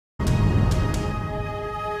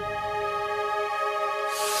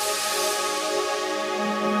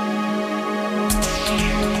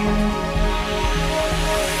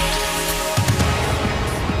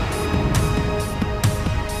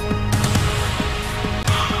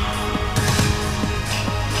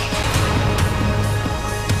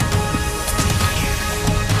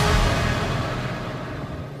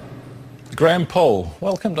Graham Poll,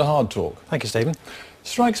 welcome to Hard Talk. Thank you, Stephen.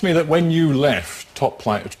 Strikes me that when you left top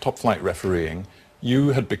flight refereeing, you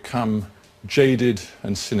had become jaded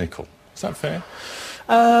and cynical. Is that fair?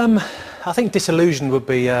 I think disillusioned would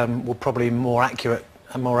probably be a more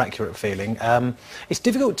accurate feeling. It's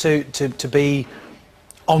difficult to be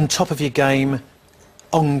on top of your game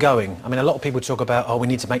ongoing. I mean, a lot of people talk about, oh, we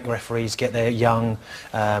need to make referees get there young,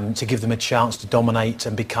 to give them a chance to dominate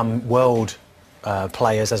and become world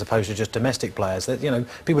players as opposed to just domestic players. That, you know,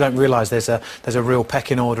 people don't realise there's a real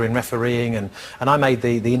pecking order in refereeing, and I made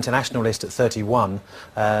the international list at 31,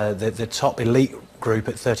 the top elite group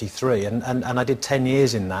at 33, and I did 10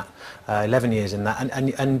 years in that, 11 years in that,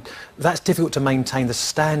 and that's difficult to maintain the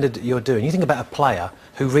standard that you're doing. You think about a player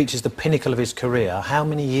who reaches the pinnacle of his career, how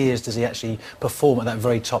many years does he actually perform at that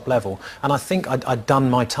very top level? And I think I'd done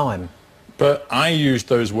my time. But I used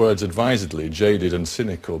those words advisedly, jaded and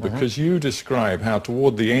cynical, because you describe how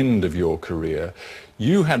toward the end of your career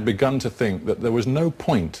you had begun to think that there was no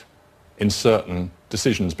point in certain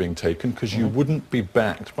decisions being taken because you wouldn't be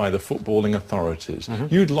backed by the footballing authorities.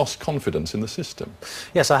 You'd lost confidence in the system.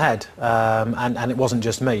 Yes, I had, and it wasn't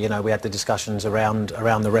just me. You know, we had the discussions around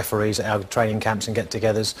the referees at our training camps and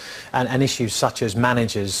get-togethers, and issues such as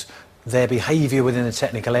managers, their behaviour within the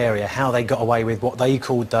technical area, how they got away with what they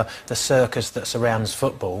called the circus that surrounds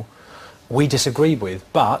football, we disagreed with.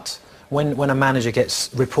 But when a manager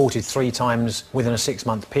gets reported 3 times within a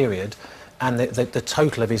 6-month period and the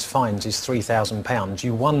total of his fines is £3,000,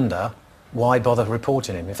 you wonder why bother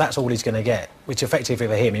reporting him. If that's all he's going to get, which effectively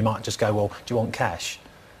for him, he might just go, well, do you want cash?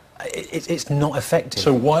 It's not effective.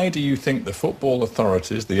 So why do you think the football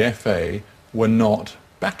authorities, the FA, were not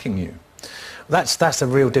backing you? That's a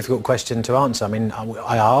real difficult question to answer. I mean,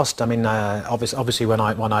 I asked. I mean, obviously when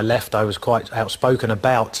I left, I was quite outspoken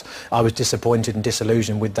about I was disappointed and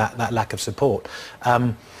disillusioned with that lack of support.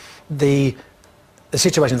 The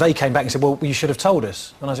situation, they came back and said, well, you should have told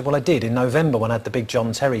us. And I said, well, I did in November when I had the big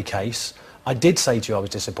John Terry case. I did say to you I was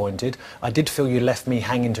disappointed. I did feel you left me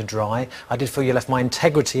hanging to dry. I did feel you left my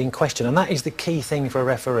integrity in question, and that is the key thing for a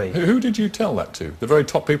referee. Who did you tell that to? The very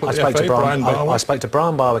top people at the FA, Brian Barwick? I spoke to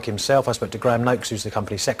Brian Barwick himself, I spoke to Graham Noakes, who's the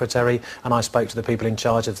company secretary, and I spoke to the people in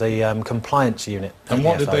charge of the compliance unit. And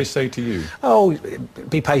what did they say to you? Oh,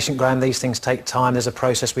 be patient, Graham, these things take time, there's a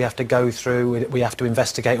process we have to go through, we have to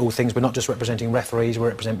investigate all things. We're not just representing referees, we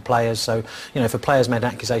represent players, so, you know, if a player's made an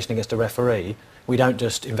accusation against a referee, we don't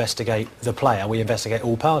just investigate the player, we investigate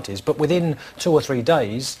all parties. But within 2 or 3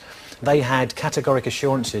 days, they had categoric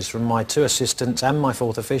assurances from my 2 assistants and my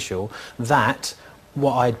 4th official that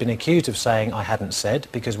what I'd been accused of saying I hadn't said,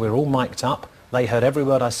 because we're all mic'd up. They heard every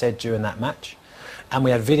word I said during that match, and we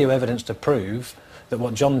had video evidence to prove that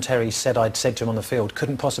what John Terry said I'd said to him on the field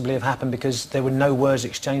couldn't possibly have happened because there were no words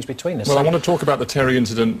exchanged between us. Well, I want to talk about the Terry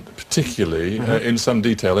incident particularly in some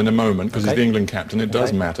detail in a moment, because he's the England captain, it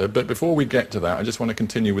does matter. But before we get to that, I just want to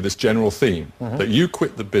continue with this general theme, that you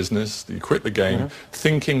quit the business, that you quit the game,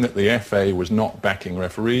 thinking that the FA was not backing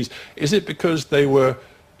referees. Is it because they were,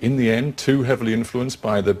 in the end, too heavily influenced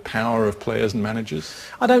by the power of players and managers?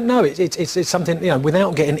 I don't know. It's something, you know,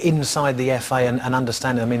 without getting inside the FA and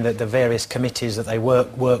understanding, I mean, the various committees that they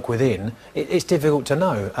work within, it's difficult to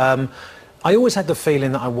know. I always had the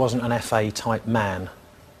feeling that I wasn't an FA type man.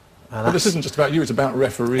 But this isn't just about you, it's about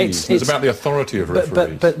referees. It's about the authority of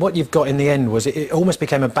referees. But what you've got in the end was it almost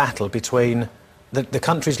became a battle between the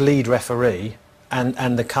country's lead referee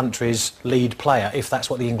and the country's lead player, if that's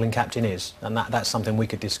what the England captain is, and that's something we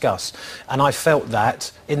could discuss. And I felt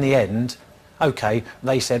that, in the end, OK,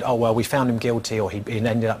 they said, oh, well, we found him guilty, or he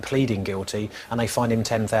ended up pleading guilty, and they fined him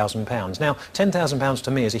 £10,000. Now, £10,000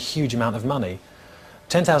 to me is a huge amount of money.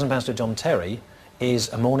 £10,000 to John Terry is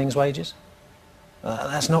a morning's wages.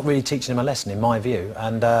 That's not really teaching him a lesson, in my view.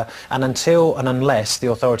 And until and unless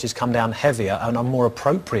the authorities come down heavier and are more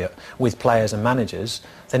appropriate with players and managers,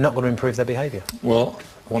 they're not going to improve their behaviour. Well,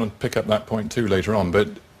 I want to pick up that point too later on, but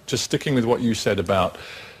just sticking with what you said about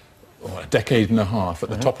a decade and a half at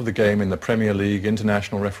the top of the game in the Premier League,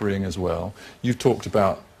 international refereeing as well, you've talked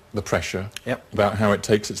about the pressure, about how it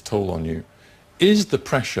takes its toll on you. Is the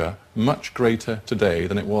pressure much greater today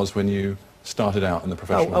than it was when you started out in the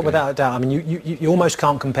professional game? Without a doubt. I mean, you almost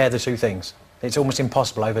can't compare the two things. It's almost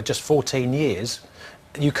impossible. Over just 14 years,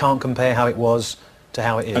 you can't compare how it was to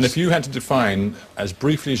how it is. And if you had to define, as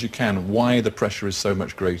briefly as you can, why the pressure is so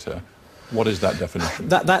much greater, what is that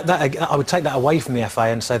definition? I would take that away from the FA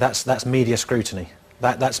and say that's media scrutiny.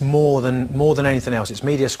 That's more than anything else. It's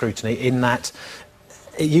media scrutiny in that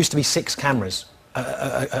it used to be 6 cameras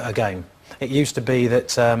a game. It used to be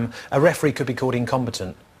that a referee could be called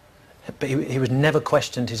incompetent but he was never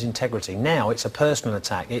questioned his integrity. Now it's a personal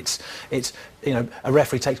attack. It's you know, a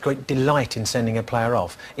referee takes great delight in sending a player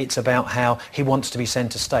off. It's about how he wants to be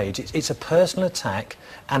centre stage. It's a personal attack,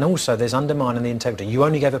 and also there's undermining the integrity. You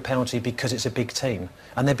only gave a penalty because it's a big team,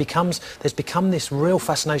 and there's become this real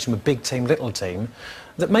fascination with big team, little team,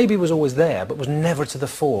 that maybe was always there but was never to the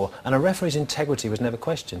fore, and a referee's integrity was never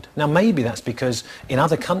questioned. Now maybe that's because in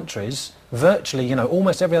other countries, virtually, you know,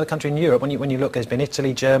 almost every other country in Europe, when you look, there's been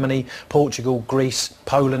Italy, Germany, Portugal, Greece,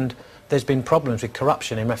 Poland, there's been problems with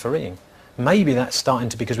corruption in refereeing. Maybe that's starting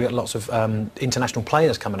to, because we've got lots of international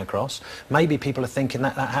players coming across, maybe people are thinking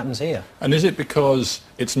that happens here. And is it because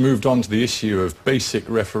it's moved on to the issue of basic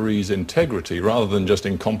referees' integrity rather than just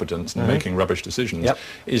incompetence and making rubbish decisions? Yep.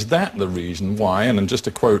 Is that the reason why, and just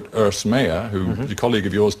to quote Urs Meier, who is a colleague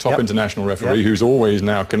of yours, top international referee, who's always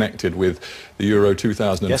now connected with the Euro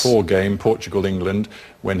 2004 game, Portugal-England,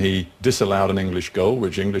 when he disallowed an English goal,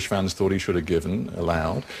 which English fans thought he should have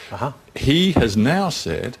allowed. He has now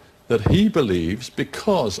said that he believes,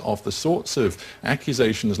 because of the sorts of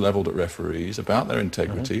accusations levelled at referees about their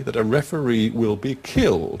integrity, that a referee will be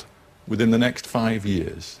killed within the next 5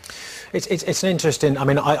 years. It's an interesting. I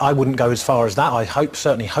mean, I wouldn't go as far as that. I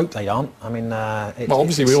certainly hope they aren't. I mean, well,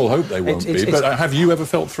 obviously we all hope they won't be. But have you ever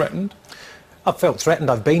felt threatened? I've felt threatened.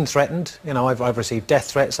 I've been threatened. You know, I've received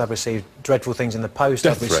death threats. I've received dreadful things in the post.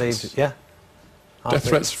 Death I've threats? received, yeah. Death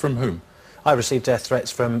threats from whom? I received death threats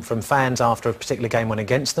from fans after a particular game went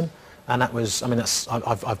against them. And that was, I mean,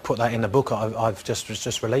 I've put that in the book I've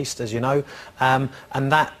just released, as you know, and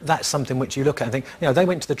that's something which you look at and think, you know, they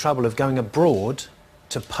went to the trouble of going abroad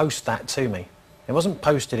to post that to me. It wasn't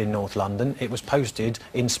posted in North London, it was posted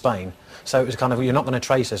in Spain. So it was kind of, you're not going to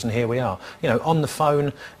trace us, and here we are. You know, on the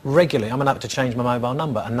phone regularly, I'm going to have to change my mobile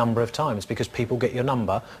number a number of times because people get your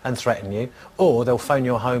number and threaten you, or they'll phone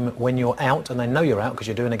your home when you're out and they know you're out because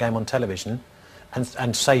you're doing a game on television,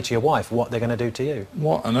 and say to your wife what they're going to do to you.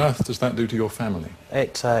 What on earth does that do to your family?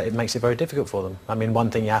 It makes it very difficult for them. I mean,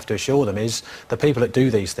 one thing you have to assure them is the people that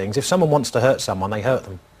do these things, if someone wants to hurt someone, they hurt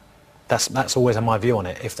them. That's always my view on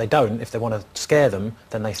it. If they don't, if they want to scare them,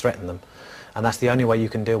 then they threaten them. And that's the only way you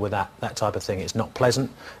can deal with that type of thing. It's not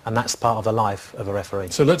pleasant, and that's part of the life of a referee.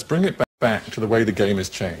 So let's bring it back to the way the game has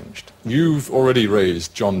changed. You've already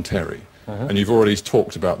raised John Terry. And you've already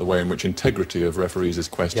talked about the way in which integrity of referees is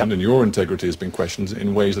questioned, and your integrity has been questioned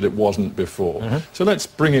in ways that it wasn't before. So let's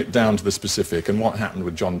bring it down to the specific and what happened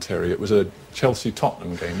with John Terry. It was a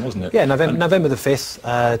Chelsea-Tottenham game, wasn't it? Yeah, November the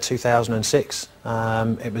 5th, 2006.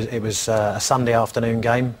 It was a Sunday afternoon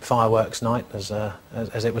game, fireworks night, as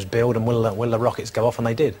it was billed, and will the rockets go off? And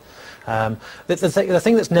they did. The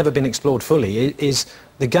thing that's never been explored fully is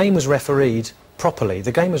the game was refereed properly.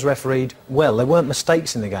 The game was refereed well. There weren't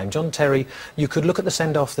mistakes in the game. John Terry, you could look at the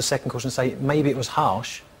send-off, the second caution, and say maybe it was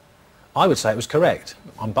harsh. I would say it was correct.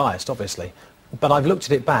 I'm biased, obviously. But I've looked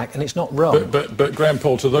at it back and it's not wrong. But Graham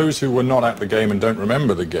Paul, to those who were not at the game and don't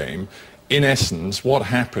remember the game, in essence, what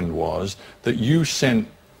happened was that you sent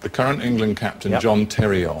the current England captain, John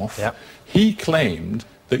Terry, off. He claimed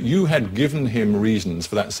that you had given him reasons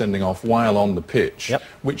for that sending off while on the pitch,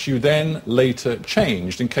 which you then later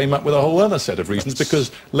changed and came up with a whole other set of reasons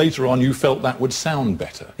because later on you felt that would sound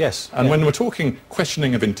better. Yes. And when we're talking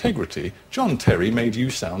questioning of integrity, John Terry made you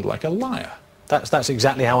sound like a liar. That's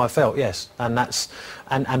exactly how I felt, yes. And that's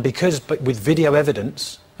but with video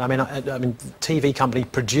evidence, I mean, TV company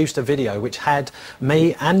produced a video which had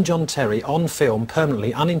me and John Terry on film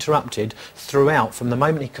permanently, uninterrupted, throughout, from the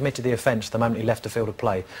moment he committed the offence to the moment he left the field of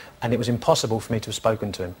play. And it was impossible for me to have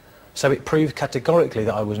spoken to him. So it proved categorically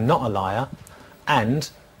that I was not a liar and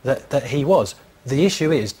that he was. The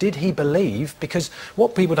issue is, did he believe, because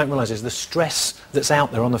what people don't realise is the stress that's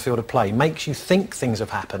out there on the field of play makes you think things have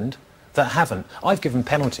happened that haven't. I've given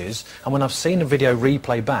penalties, and when I've seen a video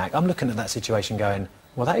replay back, I'm looking at that situation going,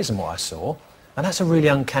 well, that isn't what I saw. And that's a really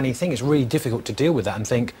uncanny thing. It's really difficult to deal with that and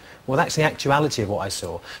think, well, that's the actuality of what I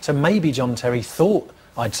saw. So maybe John Terry thought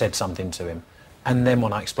I'd said something to him, and then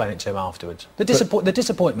when I explain it to him afterwards. The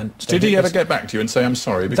disappointment... Did he ever get back to you and say, I'm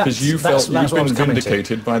sorry, because you felt you've been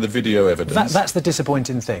vindicated by the video evidence? That's the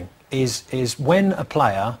disappointing thing, is when a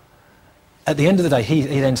player... At the end of the day, he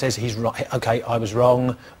then says he's right. OK, I was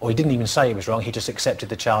wrong, or he didn't even say he was wrong. He just accepted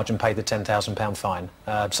the charge and paid the £10,000 fine.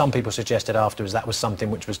 Some people suggested afterwards that was something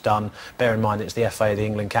which was done. Bear in mind it's the FA, the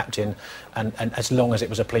England captain, and as long as it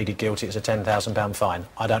was a pleaded guilty, it's a £10,000 fine.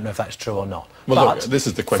 I don't know if that's true or not. Well, but look, this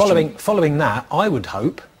is the question. Following that, I would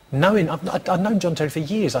hope. I've known John Terry for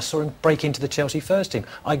years. I saw him break into the Chelsea first team.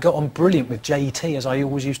 I got on brilliant with JET, as I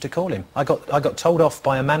always used to call him. I got told off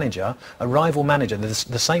by a manager, a rival manager, the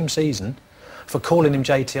same season, for calling him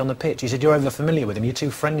JT on the pitch. He said, you're over familiar with him, you're too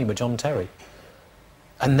friendly with John Terry.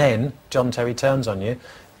 And then John Terry turns on you,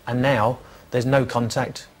 and now there's no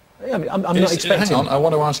contact. I mean, I'm not expecting... Hang on, I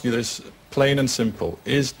want to ask you this, plain and simple.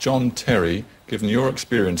 Is John Terry, given your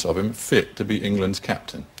experience of him, fit to be England's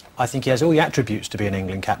captain? I think he has all the attributes to be an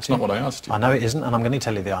England captain. That's not what I asked you. I know it isn't, and I'm going to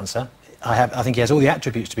tell you the answer. I think he has all the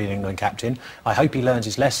attributes to be an England captain. I hope he learns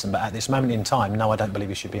his lesson, but at this moment in time, no, I don't believe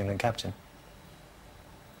he should be England captain.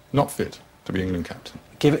 Not fit to be England captain?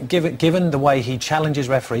 Given the way he challenges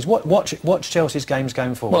referees, watch Chelsea's games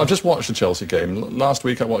going forward. Well, I've just watched the Chelsea game. Last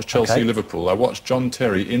week I watched Chelsea-Liverpool. I watched John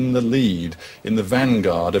Terry in the lead, in the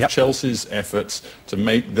vanguard of Chelsea's efforts to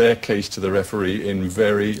make their case to the referee in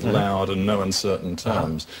very loud and no uncertain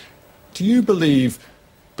terms. Do you believe,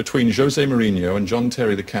 between Jose Mourinho and John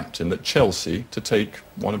Terry, the captain, that Chelsea, to take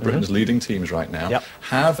one of Britain's leading teams right now,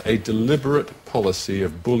 have a deliberate policy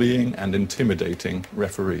of bullying and intimidating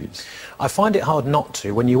referees? I find it hard not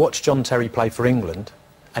to when you watch John Terry play for England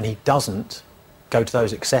and he doesn't go to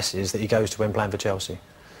those excesses that he goes to when playing for Chelsea.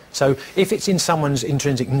 So if it's in someone's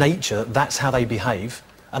intrinsic nature that that's how they behave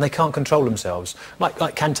and they can't control themselves, like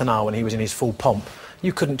Cantona when he was in his full pomp,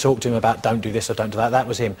 you couldn't talk to him about don't do this or don't do that. That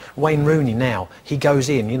was him. Wayne Rooney now, he goes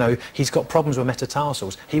in, you know, he's got problems with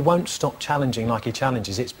metatarsals. He won't stop challenging like he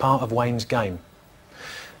challenges. It's part of Wayne's game.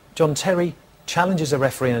 John Terry challenges a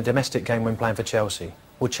referee in a domestic game when playing for Chelsea,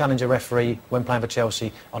 would challenge a referee when playing for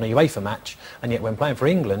Chelsea on a UEFA match, and yet when playing for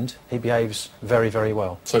England, he behaves very, very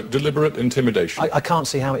well. So deliberate intimidation? I can't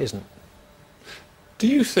see how it isn't. Do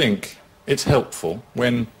you think it's helpful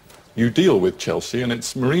when you deal with Chelsea, and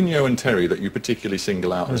it's Mourinho and Terry that you particularly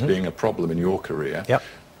single out as being a problem in your career,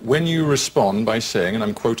 when you respond by saying, and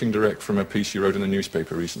I'm quoting direct from a piece you wrote in the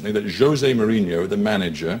newspaper recently, that Jose Mourinho, the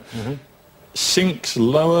manager, sinks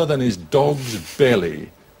lower than his dog's belly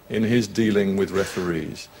in his dealing with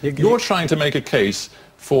referees? You're trying to make a case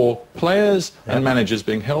for players and managers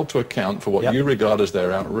being held to account for what you regard as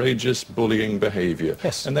their outrageous bullying behaviour.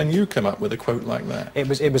 And then you come up with a quote like that. It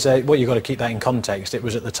was well, you've got to keep that in context. It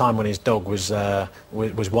was at the time when his dog was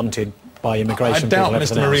wanted by immigration. I doubt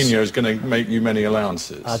Mr. Mourinho is going to make you many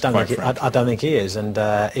allowances. I don't think he is. And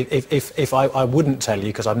if I wouldn't tell you,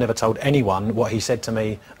 because I've never told anyone what he said to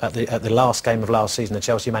me at the last game of last season, the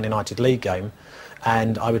Chelsea Man United League game.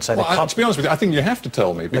 And I would say to be honest with you, I think you have to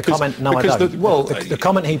tell me. Because, the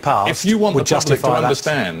comment he passed if you want would the public to justify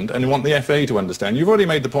understand and you want the FA to understand, you've already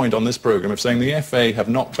made the point on this programme of saying the FA have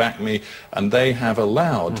not backed me and they have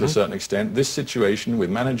allowed, to a certain extent, this situation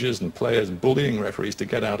with managers and players bullying referees to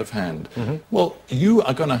get out of hand. Well, you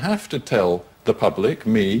are going to have to tell the public,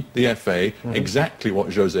 me, the FA, exactly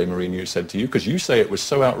what Jose Mourinho said to you, because you say it was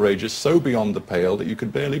so outrageous, so beyond the pale that you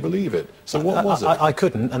could barely believe it. So what was it? I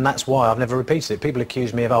couldn't, and that's why I've never repeated it. People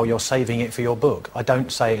accuse me of, oh, you're saving it for your book. I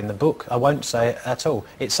don't say it in the book. I won't say it at all.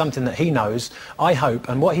 It's something that he knows, I hope,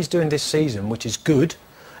 and what he's doing this season, which is good,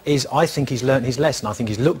 is I think he's learnt his lesson. I think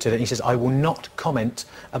he's looked at it and he says, I will not comment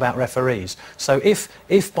about referees. So if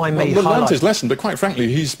by me... Well, learnt his lesson, but quite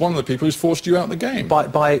frankly, he's one of the people who's forced you out of the game.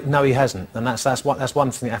 No, he hasn't. And that's one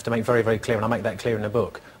thing I have to make very, very clear, and I make that clear in the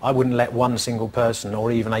book. I wouldn't let one single person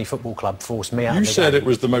or even a football club force me out of the game. You said it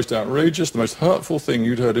was the most outrageous, the most hurtful thing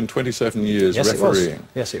you'd heard in 27 years refereeing.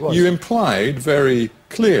 Yes, it was. You implied very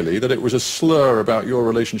clearly that it was a slur about your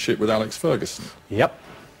relationship with Alex Ferguson. Yep.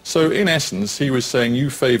 So, in essence, he was saying you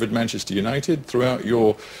favoured Manchester United throughout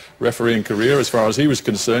your refereeing career. As far as he was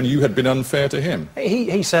concerned, you had been unfair to him.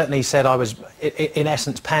 He certainly said I was, in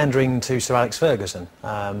essence, pandering to Sir Alex Ferguson.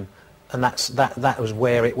 And that was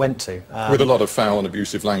where it went to. With a lot of foul and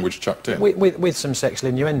abusive language chucked in. With some sexual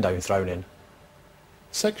innuendo thrown in.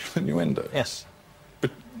 Sexual innuendo? Yes. But,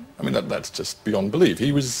 I mean, that's just beyond belief.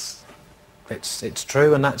 He was... It's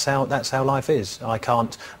true, and that's how life is. I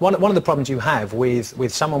can't. One of the problems you have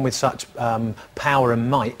with someone with such power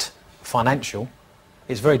and might, financial,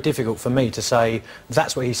 it's very difficult for me to say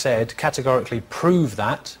that's what he said, categorically prove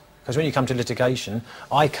that, because when you come to litigation,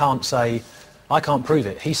 I can't prove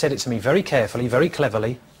it. He said it to me very carefully, very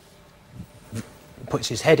cleverly, puts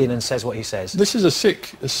his head in and says what he says. This is a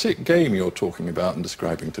sick game you're talking about and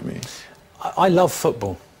describing to me. I love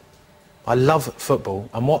football. I love football,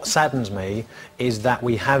 and what saddens me is that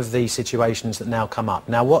we have these situations that now come up.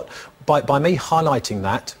 Now, by me highlighting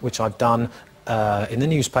that, which I've done in the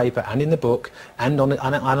newspaper and in the book and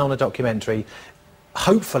on a documentary,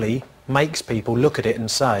 hopefully makes people look at it and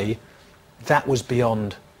say, that was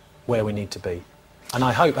beyond where we need to be. And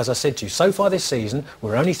I hope, as I said to you, so far this season,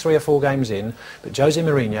 we're only 3 or 4 games in, but Jose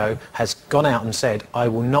Mourinho has gone out and said, I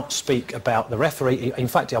will not speak about the referee. In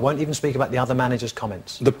fact, I won't even speak about the other manager's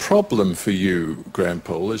comments. The problem for you, Graham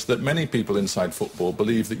Poole, is that many people inside football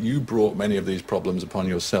believe that you brought many of these problems upon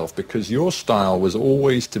yourself because your style was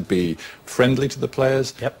always to be friendly to the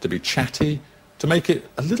players, to be chatty, to make it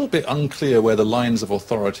a little bit unclear where the lines of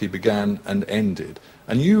authority began and ended.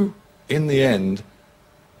 And you, in the end,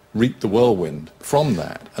 reaped the whirlwind from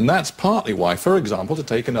that. And that's partly why, for example, to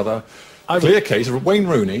take another clear case of Wayne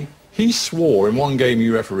Rooney, he swore in one game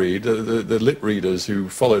you refereed, the lip readers who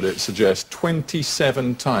followed it suggest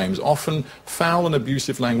 27 times, often foul and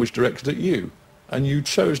abusive language directed at you. And you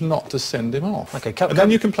chose not to send him off. Okay, and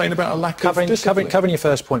then you complain about a lack of discipline. Covering your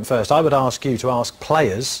first point first, I would ask you to ask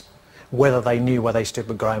players whether they knew where they stood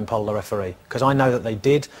with Graham Poll, the referee. Because I know that they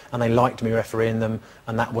did, and they liked me refereeing them,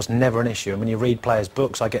 and that was never an issue. And when you read players'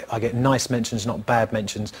 books, I get nice mentions, not bad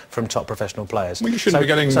mentions, from top professional players. Well, you shouldn't be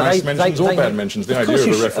getting nice mentions or bad mentions. The idea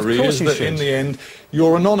of a referee is that in the end,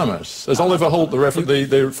 you're anonymous. As Oliver Holt,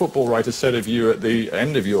 the football writer, said of you at the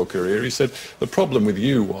end of your career, he said, the problem with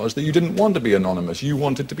you was that you didn't want to be anonymous. You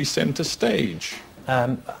wanted to be centre stage.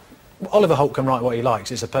 Oliver Holt can write what he likes.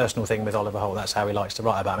 It's a personal thing with Oliver Holt. That's how he likes to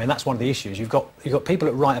write about me. And that's one of the issues. You've got people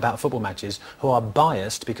that write about football matches who are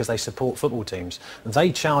biased because they support football teams.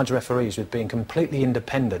 They charge referees with being completely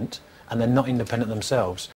independent, and they're not independent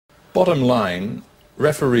themselves. Bottom line,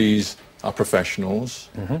 referees are professionals,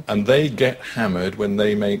 and they get hammered when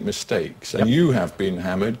they make mistakes. And you have been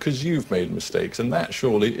hammered because you've made mistakes, and that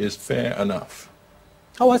surely is fair enough.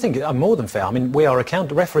 Oh, I think I'm more than fair. I mean,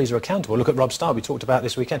 referees are accountable. Look at Rob Starr, we talked about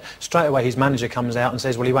this weekend. Straight away, his manager comes out and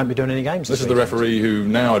says, well, he won't be doing any games this is the referee who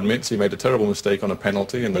now admits he made a terrible mistake on a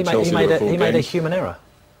penalty in the Chelsea-Liverpool game. He made a human error.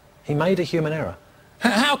 He made a human error.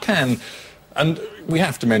 How can, and we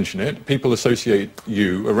have to mention it, people associate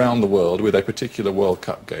you around the world with a particular World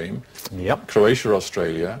Cup game,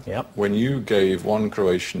 Croatia-Australia, when you gave one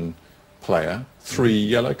Croatian player 3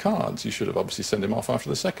 yellow cards. You should have obviously sent him off after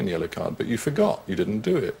the second yellow card, but you forgot. You didn't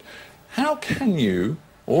do it. How can you,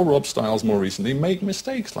 or Rob Styles more recently, make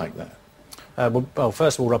mistakes like that? Well,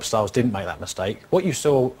 first of all, Rob Styles didn't make that mistake. What you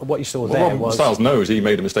saw there was... Rob Styles knows he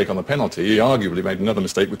made a mistake on the penalty. He arguably made another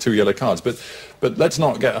mistake with 2 yellow cards. But let's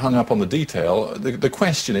not get hung up on the detail. The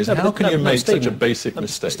question is, how can you make such a basic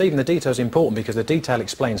mistake? Stephen, the detail is important because the detail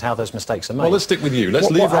explains how those mistakes are made. Well, let's stick with you.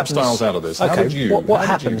 Let's leave Rob Styles out of this. Okay, what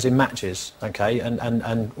happens in matches, okay,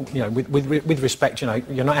 and you know, with respect, you know,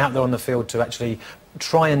 you're not out there on the field to actually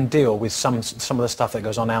try and deal with some of the stuff that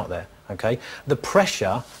goes on out there. Okay, the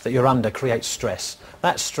pressure that you're under creates stress.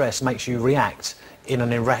 That stress makes you react in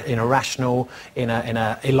an irrational, in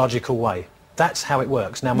a illogical way. That's how it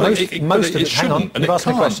works. Now, most of the time, you've asked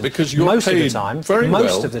me a question. Because you're most paid of the time, very well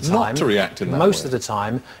most of the time, not to react in that most way. of the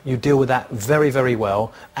time, you deal with that very, very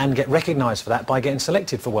well and get recognised for that by getting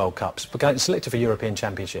selected for World Cups, by getting selected for European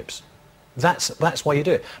Championships. That's why you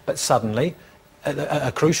do it. But suddenly, at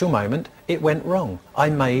a crucial moment, it went wrong. I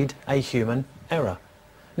made a human error.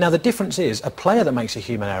 Now, the difference is a player that makes a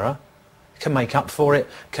human error can make up for it,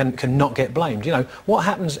 can not get blamed. You know, what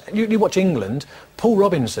happens, you watch England, Paul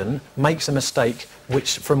Robinson makes a mistake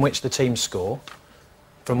from which the team score,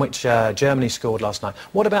 from which Germany scored last night.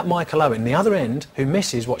 What about Michael Owen, the other end, who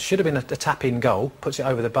misses what should have been a tap-in goal, puts it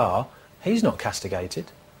over the bar? He's not castigated.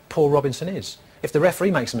 Paul Robinson is. If the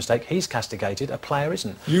referee makes a mistake, he's castigated, a player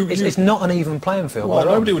isn't. It's not an even playing field. Well,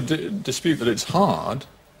 nobody would dispute that it's hard,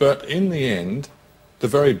 but in the end, the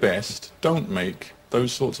very best don't make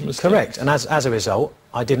those sorts of mistakes. Correct, and as a result,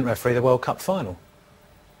 I didn't referee the World Cup final.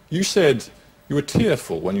 You said you were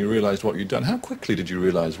tearful when you realised what you'd done. How quickly did you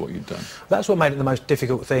realise what you'd done? That's what made it the most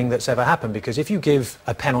difficult thing that's ever happened, because if you give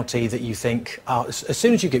a penalty that you think, as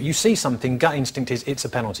soon as you see something, gut instinct is it's a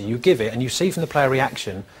penalty. You give it and you see from the player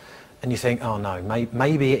reaction and you think, oh no,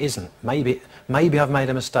 maybe it isn't. Maybe I've made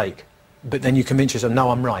a mistake. But then you convince yourself,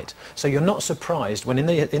 no, I'm right. So you're not surprised when in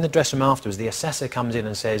the dressing room afterwards the assessor comes in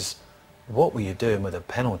and says, what were you doing with a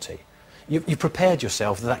penalty? You prepared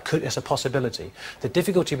yourself that it's a possibility. The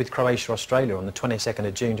difficulty with Croatia-Australia on the 22nd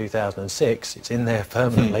of June 2006, it's in there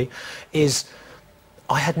permanently, is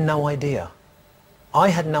I had no idea. I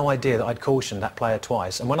had no idea that I'd cautioned that player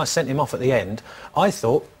twice. And when I sent him off at the end, I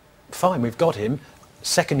thought, fine, we've got him.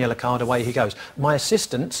 Second yellow card, away he goes. My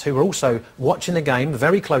assistants, who were also watching the game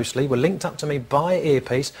very closely, were linked up to me by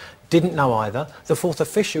earpiece, didn't know either. The fourth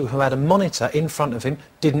official, who had a monitor in front of him,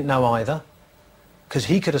 didn't know either, because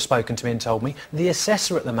he could have spoken to me and told me. The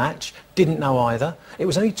assessor at the match didn't know either. It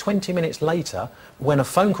was only 20 minutes later when a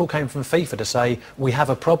phone call came from FIFA to say, we have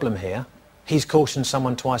a problem here, he's cautioned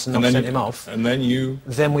someone twice and not sent him off. And then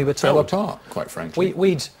we were fell told. apart, quite frankly.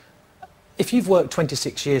 If you've worked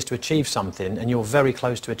 26 years to achieve something and you're very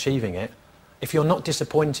close to achieving it, if you're not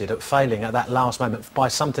disappointed at failing at that last moment by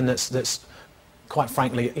something that's quite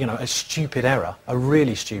frankly, you know, a stupid error, a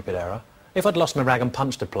really stupid error. If I'd lost my rag and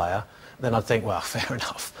punched a player, then I'd think, well, fair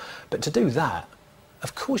enough. But to do that,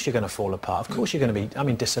 of course you're going to fall apart. Of course you're going to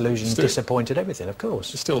be, disillusioned, disappointed, everything, of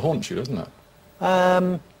course. It still haunts you, doesn't it?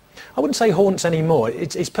 I wouldn't say haunts anymore.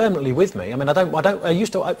 It's permanently with me. I mean,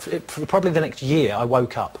 probably the next year I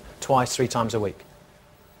woke up twice, 3 times a week.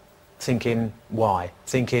 Thinking, why?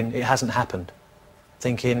 Thinking, it hasn't happened.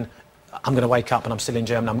 Thinking, I'm going to wake up and I'm still in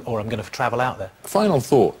Germany, or I'm going to travel out there. Final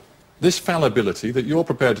thought. This fallibility that you're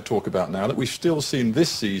prepared to talk about now, that we've still seen this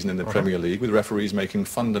season in the Premier League with referees making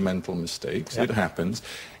fundamental mistakes, it happens,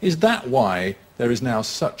 is that why there is now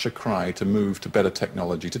such a cry to move to better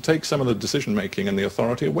technology, to take some of the decision-making and the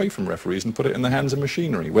authority away from referees and put it in the hands of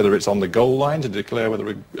machinery, whether it's on the goal line to declare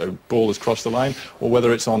whether a ball has crossed the line, or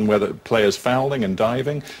whether it's on whether players fouling and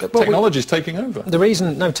diving? Technology is taking over. The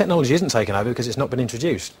reason, no, technology isn't taking over because it's not been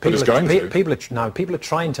introduced. But it's going to. People are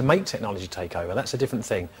trying to make technology take over. That's a different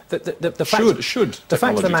thing. The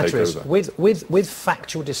fact of the matter is, with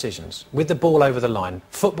factual decisions, with the ball over the line,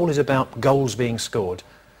 football is about goals being scored.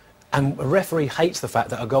 And a referee hates the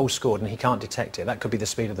fact that a goal's scored and he can't detect it. That could be the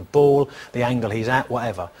speed of the ball, the angle he's at,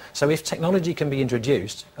 whatever. So if technology can be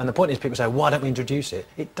introduced, and the point is people say, why don't we introduce it?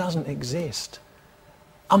 It doesn't exist.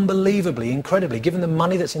 Unbelievably, incredibly, given the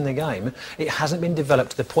money that's in the game, it hasn't been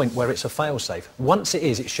developed to the point where it's a fail-safe. Once it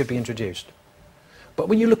is, it should be introduced. But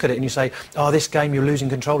when you look at it and you say, oh, this game, you're losing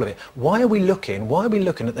control of it. Why are we looking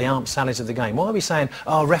at the Aunt Sallies of the game? Why are we saying,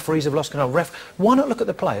 oh, referees have lost control? Why not look at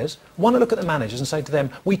the players? Why not look at the managers and say to them,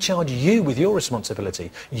 we charge you with your responsibility.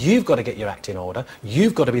 You've got to get your act in order.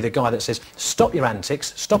 You've got to be the guy that says, stop your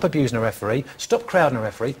antics, stop abusing a referee, stop crowding a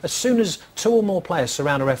referee. As soon as 2 or more players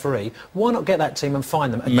surround a referee, why not get that team and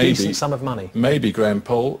fine them a decent sum of money? Maybe, Graham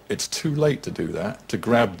Poll, it's too late to do that, to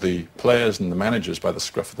grab the players and the managers by the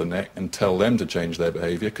scruff of the neck and tell them to change their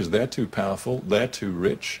behaviour, because they're too powerful, they're too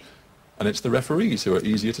rich, and it's the referees who are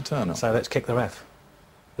easier to turn on. So let's kick the ref.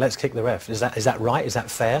 Let's kick the ref. Is that right? Is that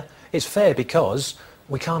fair? It's fair because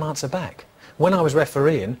we can't answer back. When I was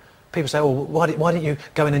refereeing, people say, oh, why didn't you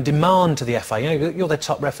go in and demand to the FA? You know, you're the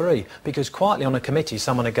top referee. Because quietly on a committee,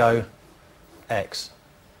 someone would go, X.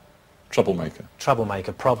 Troublemaker.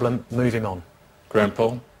 Troublemaker, problem, move him on. Graham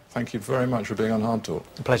Poll, thank you very much for being on Hard Talk.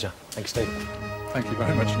 A pleasure. Thanks, Steve. Thank you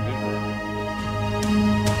very much indeed.